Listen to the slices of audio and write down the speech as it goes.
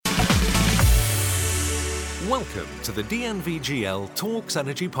Welcome to the DNVGL Talks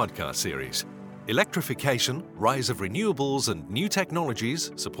Energy podcast series. Electrification, rise of renewables and new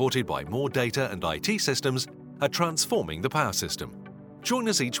technologies supported by more data and IT systems are transforming the power system. Join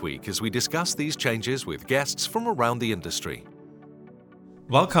us each week as we discuss these changes with guests from around the industry.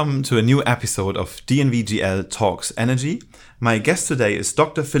 Welcome to a new episode of DNVGL Talks Energy. My guest today is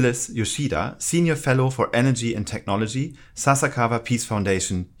Dr. Phyllis Yoshida, Senior Fellow for Energy and Technology, Sasakawa Peace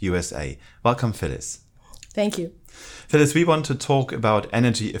Foundation, USA. Welcome, Phyllis. Thank you. Phyllis, we want to talk about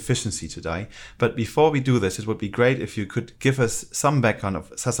energy efficiency today, but before we do this, it would be great if you could give us some background of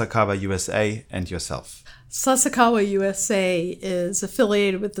Sasakawa USA and yourself. Sasakawa USA is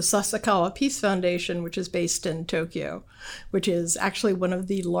affiliated with the Sasakawa Peace Foundation, which is based in Tokyo, which is actually one of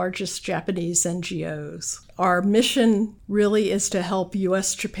the largest Japanese NGOs. Our mission really is to help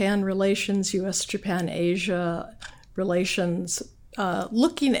U.S.-Japan relations, U.S.-Japan-Asia relations,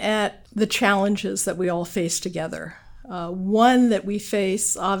 looking at the challenges that we all face together. One that we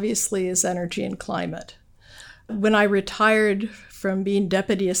face, obviously, is energy and climate. When I retired from being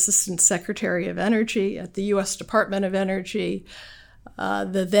Deputy Assistant Secretary of Energy at the U.S. Department of Energy,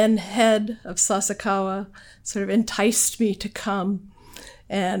 the then head of Sasakawa sort of enticed me to come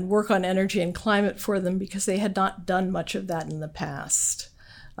and work on energy and climate for them because they had not done much of that in the past.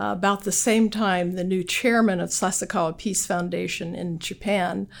 About the same time, the new chairman of Sasakawa Peace Foundation in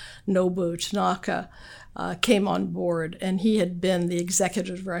Japan, Nobuo Tanaka, came on board, and he had been the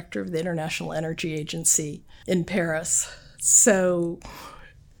executive director of the International Energy Agency in Paris. So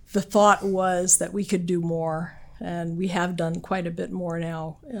the thought was that we could do more, and we have done quite a bit more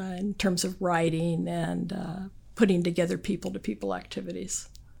now in terms of writing and putting together people-to-people activities.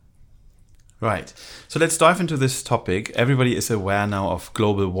 Right. So let's dive into this topic. Everybody is aware now of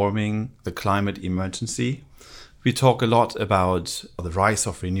global warming, the climate emergency. We talk a lot about the rise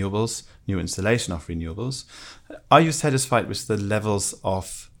of renewables, new installation of renewables. Are you satisfied with the levels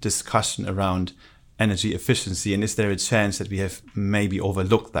of discussion around energy efficiency? And is there a chance that we have maybe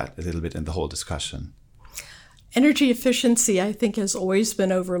overlooked that a little bit in the whole discussion? Energy efficiency, I think, has always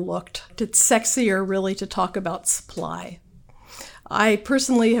been overlooked. It's sexier, really, to talk about supply. I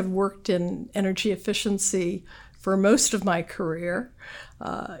personally have worked in energy efficiency for most of my career,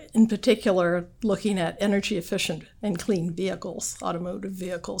 in particular looking at energy efficient and clean vehicles, automotive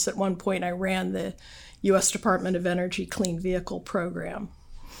vehicles. At one point, I ran the U.S. Department of Energy Clean Vehicle Program.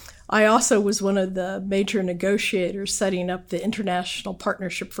 I also was one of the major negotiators setting up the International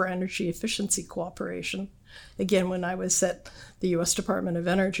Partnership for Energy Efficiency Cooperation, again, when I was at the U.S. Department of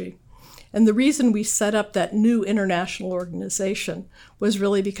Energy. And the reason we set up that new international organization was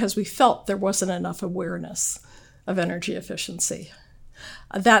really because we felt there wasn't enough awareness of energy efficiency.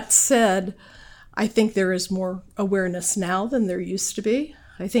 That said, I think there is more awareness now than there used to be.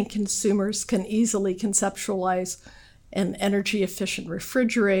 I think consumers can easily conceptualize an energy efficient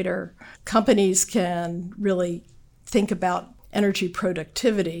refrigerator. Companies can really think about energy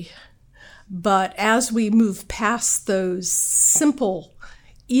productivity. But as we move past those simple,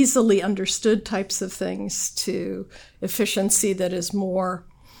 easily understood types of things to efficiency that is more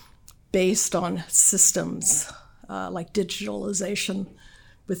based on systems like digitalization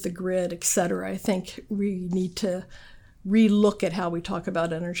with the grid, et cetera, I think we need to relook at how we talk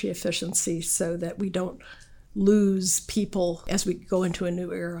about energy efficiency so that we don't lose people as we go into a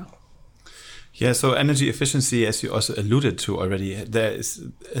new era. Yeah, so energy efficiency, as you also alluded to already, there is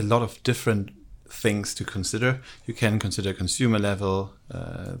a lot of different things to consider. You can consider consumer level,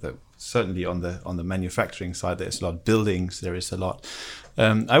 certainly on the manufacturing side, there's a lot of buildings, there is a lot.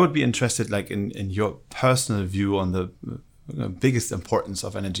 I would be interested in your personal view on the biggest importance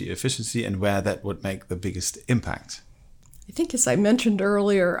of energy efficiency and where that would make the biggest impact. I think, as I mentioned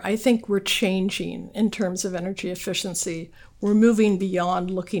earlier, I think we're changing in terms of energy efficiency. We're moving beyond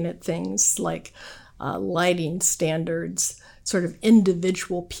looking at things like lighting standards, sort of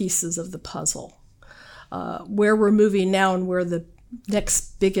individual pieces of the puzzle. Where we're moving now and where the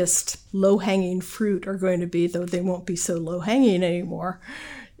next biggest low-hanging fruit are going to be, though they won't be so low-hanging anymore,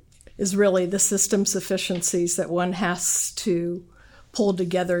 is really the systems efficiencies that one has to pull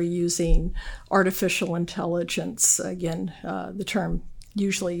together using artificial intelligence. Again, the term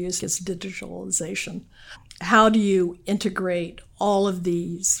usually used is digitalization. How do you integrate all of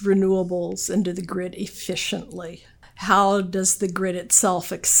these renewables into the grid efficiently? How does the grid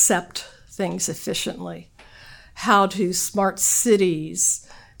itself accept things efficiently? How do smart cities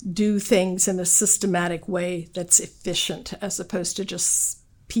do things in a systematic way that's efficient as opposed to just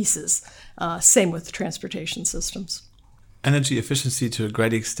pieces? Same with transportation systems. Energy efficiency to a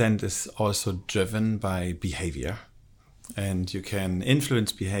great extent is also driven by behavior. and you can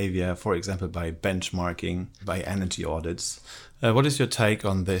influence behavior, for example, by benchmarking, by energy audits. What is your take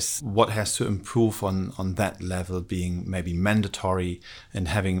on this? What has to improve on that level, being maybe mandatory and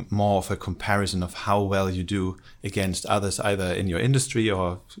having more of a comparison of how well you do against others, either in your industry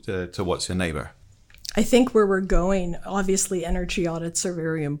or towards your neighbor? I think where we're going, obviously energy audits are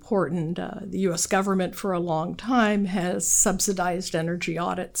very important. The U.S. government for a long time has subsidized energy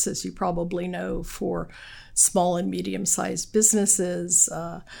audits, as you probably know, for small and medium-sized businesses.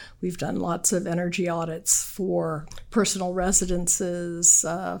 We've done lots of energy audits for personal residences,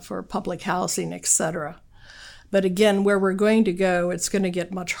 for public housing, etc. But again, where we're going to go, it's going to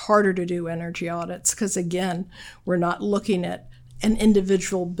get much harder to do energy audits because, again, we're not looking at an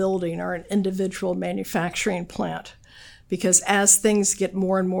individual building or an individual manufacturing plant. Because as things get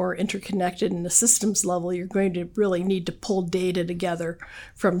more and more interconnected in the systems level, you're going to really need to pull data together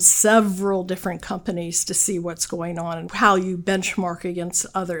from several different companies to see what's going on and how you benchmark against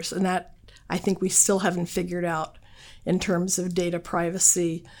others. And that, I think we still haven't figured out in terms of data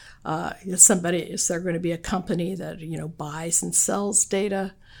privacy. Is there going to be a company that, buys and sells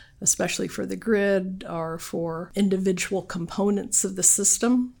data, especially for the grid or for individual components of the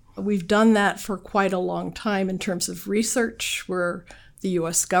system? We've done that for quite a long time in terms of research, where the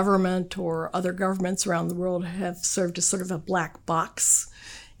U.S. government or other governments around the world have served as sort of a black box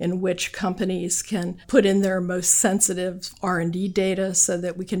in which companies can put in their most sensitive R&D data so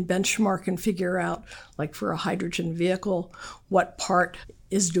that we can benchmark and figure out, like for a hydrogen vehicle, what part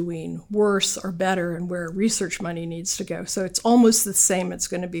is doing worse or better and where research money needs to go. So it's almost the same it's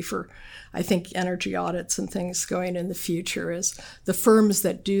going to be for, I think, energy audits and things going in the future. Is the firms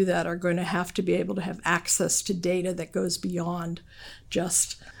that do that are going to have to be able to have access to data that goes beyond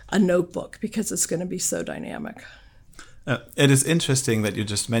just a notebook because it's going to be so dynamic. It is interesting that you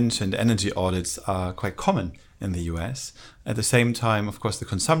just mentioned energy audits are quite common in the US. At the same time, of course, the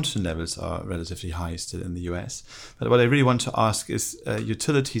consumption levels are relatively high still in the US. But what I really want to ask is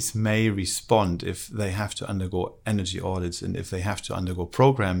utilities may respond if they have to undergo energy audits and if they have to undergo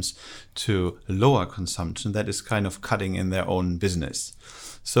programs to lower consumption. That is kind of cutting in their own business.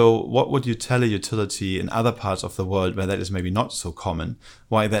 So what would you tell a utility in other parts of the world where that is maybe not so common,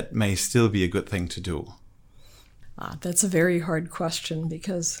 why that may still be a good thing to do? That's a very hard question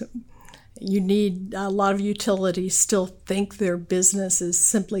because you need a lot of utilities still think their business is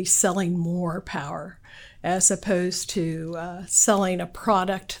simply selling more power as opposed to selling a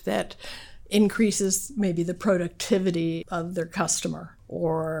product that increases maybe the productivity of their customer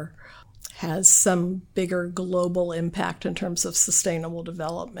or has some bigger global impact in terms of sustainable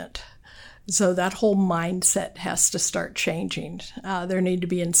development. So that whole mindset has to start changing. There need to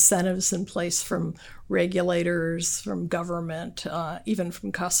be incentives in place from regulators, from government, even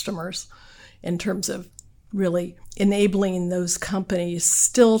from customers, in terms of really enabling those companies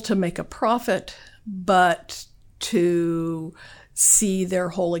still to make a profit, but to see their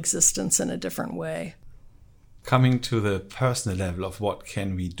whole existence in a different way. Coming to the personal level of what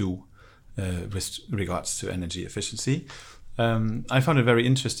can we do with regards to energy efficiency, I found it very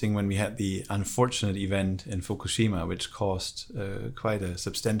interesting when we had the unfortunate event in Fukushima, which caused quite a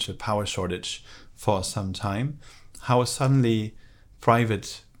substantial power shortage for some time, how suddenly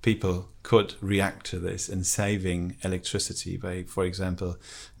private people could react to this in saving electricity by, for example,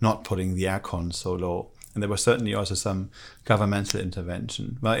 not putting the aircon so low. And there was certainly also some governmental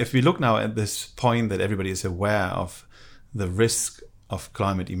intervention. Well, if we look now at this point that everybody is aware of the risk of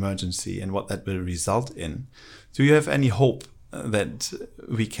climate emergency and what that will result in, do you have any hope that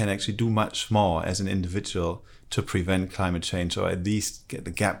we can actually do much more as an individual to prevent climate change, or at least get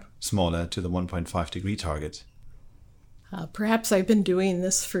the gap smaller to the 1.5 degree target? Perhaps I've been doing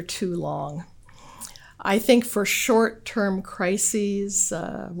this for too long. I think for short-term crises,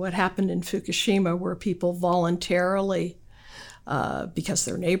 what happened in Fukushima, where people voluntarily, because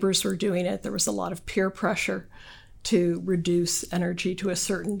their neighbors were doing it, there was a lot of peer pressure to reduce energy to a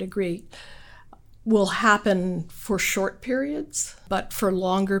certain degree, will happen for short periods. But for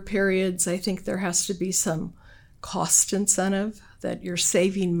longer periods, I think there has to be some cost incentive that you're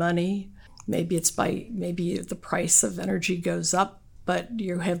saving money. Maybe the price of energy goes up, but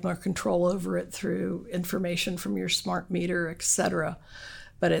you have more control over it through information from your smart meter, etc.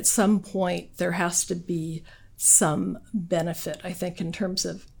 But at some point, there has to be some benefit, I think, in terms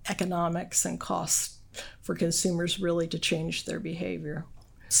of economics and costs for consumers really to change their behavior.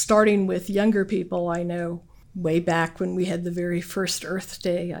 Starting with younger people, I know way back when we had the very first Earth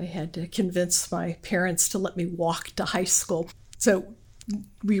Day, I had to convince my parents to let me walk to high school. So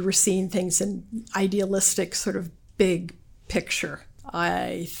we were seeing things in idealistic, sort of big picture.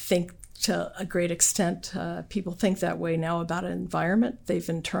 I think to a great extent, people think that way now about an environment. They've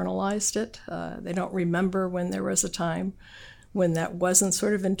internalized it. They don't remember when there was a time when that wasn't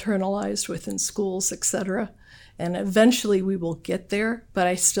sort of internalized within schools, et cetera. And eventually we will get there, but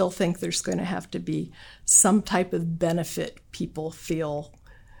I still think there's going to have to be some type of benefit people feel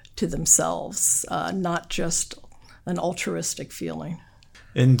to themselves, not just an altruistic feeling.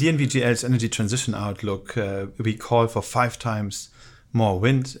 In DNVGL's Energy Transition Outlook, we call for 5 times more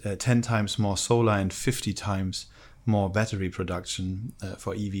wind, 10 times more solar, and 50 times more battery production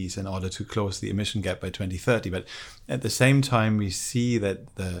for EVs in order to close the emission gap by 2030. But at the same time, we see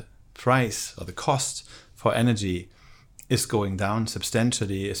that the price or the cost for energy is going down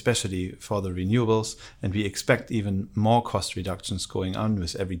substantially, especially for the renewables, and we expect even more cost reductions going on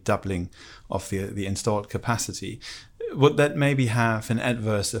with every doubling of the installed capacity. Would that maybe have an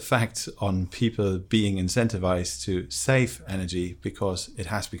adverse effect on people being incentivized to save energy because it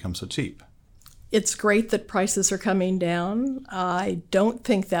has become so cheap? It's great that prices are coming down. I don't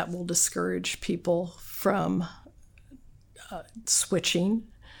think that will discourage people from switching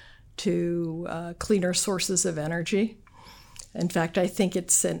to cleaner sources of energy. In fact, I think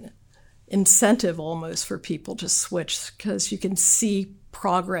it's an incentive almost for people to switch because you can see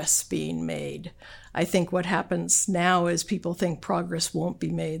progress being made. I think what happens now is people think progress won't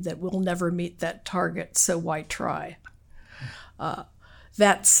be made, that we'll never meet that target, so why try?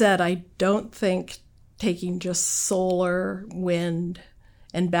 That said, I don't think taking just solar, wind,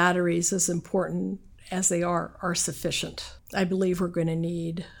 and batteries, as important as they are sufficient. I believe we're going to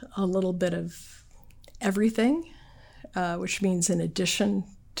need a little bit of everything, which means in addition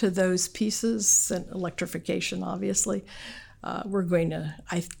to those pieces, and electrification, obviously,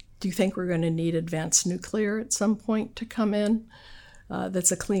 I do think we're going to need advanced nuclear at some point to come in.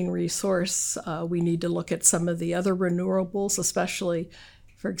 That's a clean resource. We need to look at some of the other renewables, especially,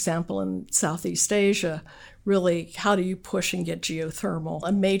 for example, in Southeast Asia. Really, how do you push and get geothermal,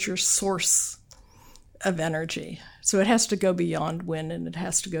 a major source of energy? So it has to go beyond wind and it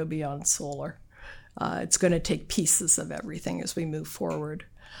has to go beyond solar. It's going to take pieces of everything as we move forward.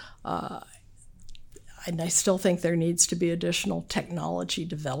 And I still think there needs to be additional technology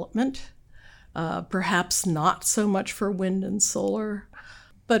development, perhaps not so much for wind and solar,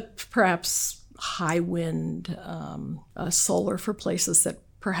 but perhaps high wind solar for places that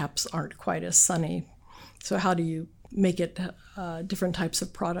perhaps aren't quite as sunny. So how do you make it different types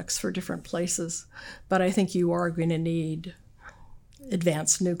of products for different places? But I think you are going to need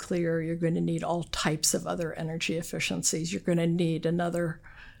advanced nuclear. You're going to need all types of other energy efficiencies. You're going to need another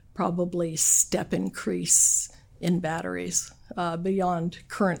probably step increase in batteries beyond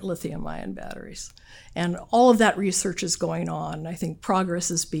current lithium-ion batteries. And all of that research is going on. I think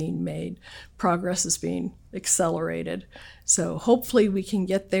progress is being made. Progress is being accelerated. So hopefully we can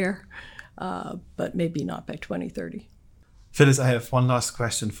get there, but maybe not by 2030. Phyllis, I have one last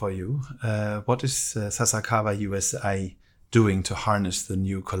question for you. What is Sasakawa USA doing to harness the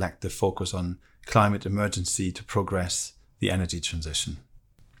new collective focus on climate emergency to progress the energy transition?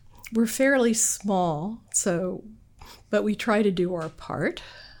 We're fairly small, but we try to do our part.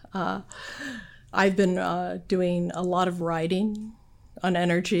 I've been doing a lot of writing on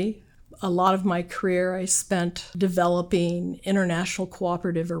energy. A lot of my career I spent developing international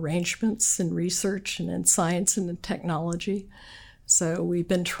cooperative arrangements in research and in science and in technology. So we've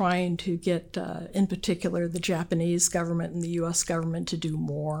been trying to get, in particular, the Japanese government and the U.S. government to do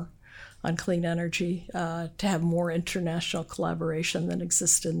more on clean energy, to have more international collaboration than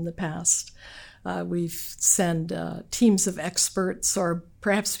existed in the past. We've sent teams of experts, or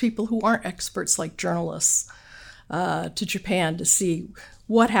perhaps people who aren't experts like journalists, to Japan to see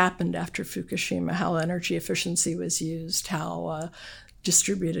what happened after Fukushima, how energy efficiency was used, how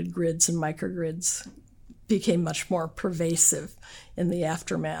distributed grids and microgrids became much more pervasive in the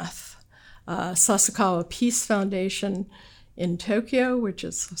aftermath. Sasakawa Peace Foundation in Tokyo, which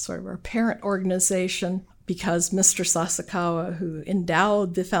is sort of our parent organization, because Mr. Sasakawa, who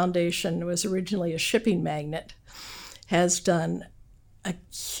endowed the foundation, was originally a shipping magnate, has done a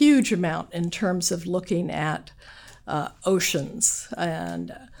huge amount in terms of looking at oceans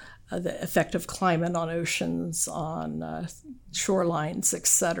and the effect of climate on oceans, on shorelines,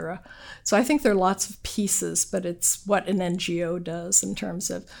 etc. So I think there are lots of pieces, but it's what an NGO does in terms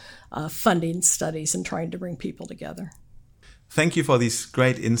of funding studies and trying to bring people together. Thank you for these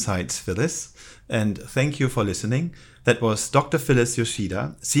great insights, Phyllis, and thank you for listening. That was Dr. Phyllis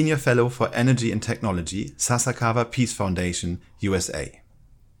Yoshida, Senior Fellow for Energy and Technology, Sasakawa Peace Foundation, USA.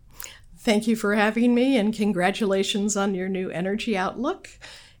 Thank you for having me, and congratulations on your new energy outlook,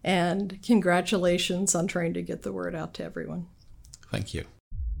 and congratulations on trying to get the word out to everyone. Thank you.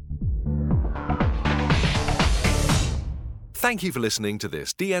 Thank you for listening to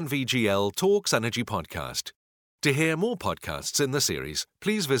this DNVGL Talks Energy podcast. To hear more podcasts in the series,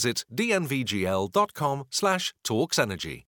 please visit dnvgl.com/talksenergy.